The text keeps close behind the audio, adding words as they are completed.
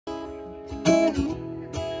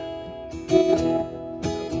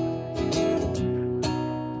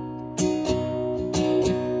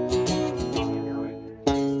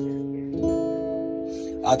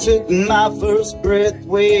I took my first breath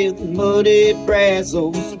with muddy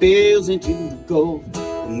Brazos, spills into the Gulf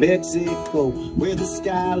of Mexico, where the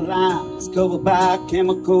skyline is covered by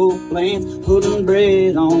chemical plants, putting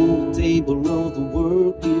bread on the table of the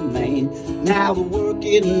working man. Now the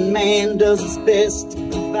working man does his best to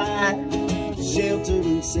provide shelter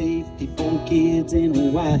and safety for kids and a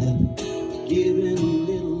wife, giving a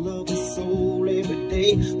little of his soul every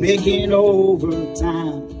day, making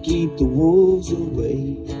overtime to keep the wolves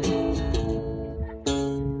away.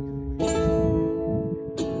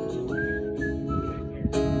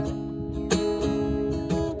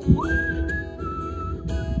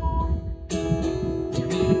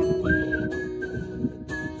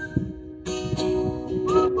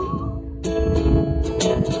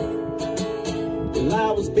 Well,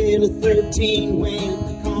 I was barely 13 when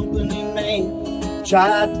the company man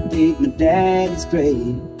tried to dig my daddy's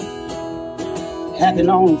grave.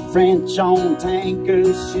 Happened on French-owned tanker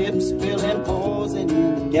ships, spilling poison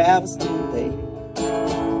in the Galveston Bay.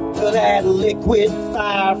 But that liquid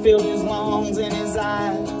fire filled his lungs and his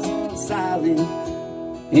eyes, silent,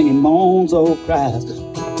 and he moans or cries.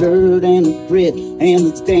 Dirt and the grit and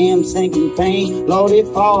its damn sinking pain, Lord, it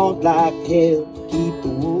fought like hell to keep the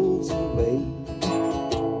wolves away.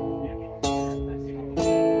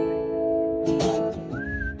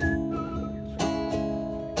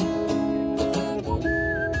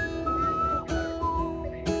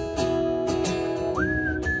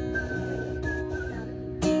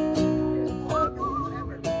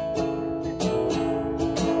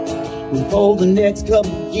 For the next couple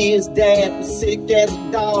of years, Dad was sick as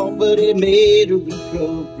a dog, but he made a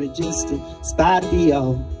recovery just to spite the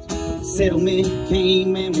odds. Settlement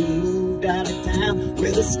came and we moved out of town,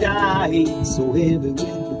 where the sky ain't so heavy with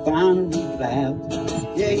refinery clouds.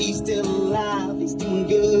 Yeah, he's still alive, he's doing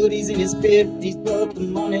good, he's in his 50s, but the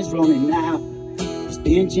money's running out. He's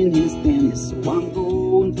pinching his pennies, so I'm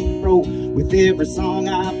going broke with every song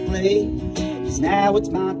I play, 'cause now it's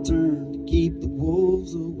my turn to keep the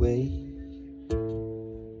wolves away.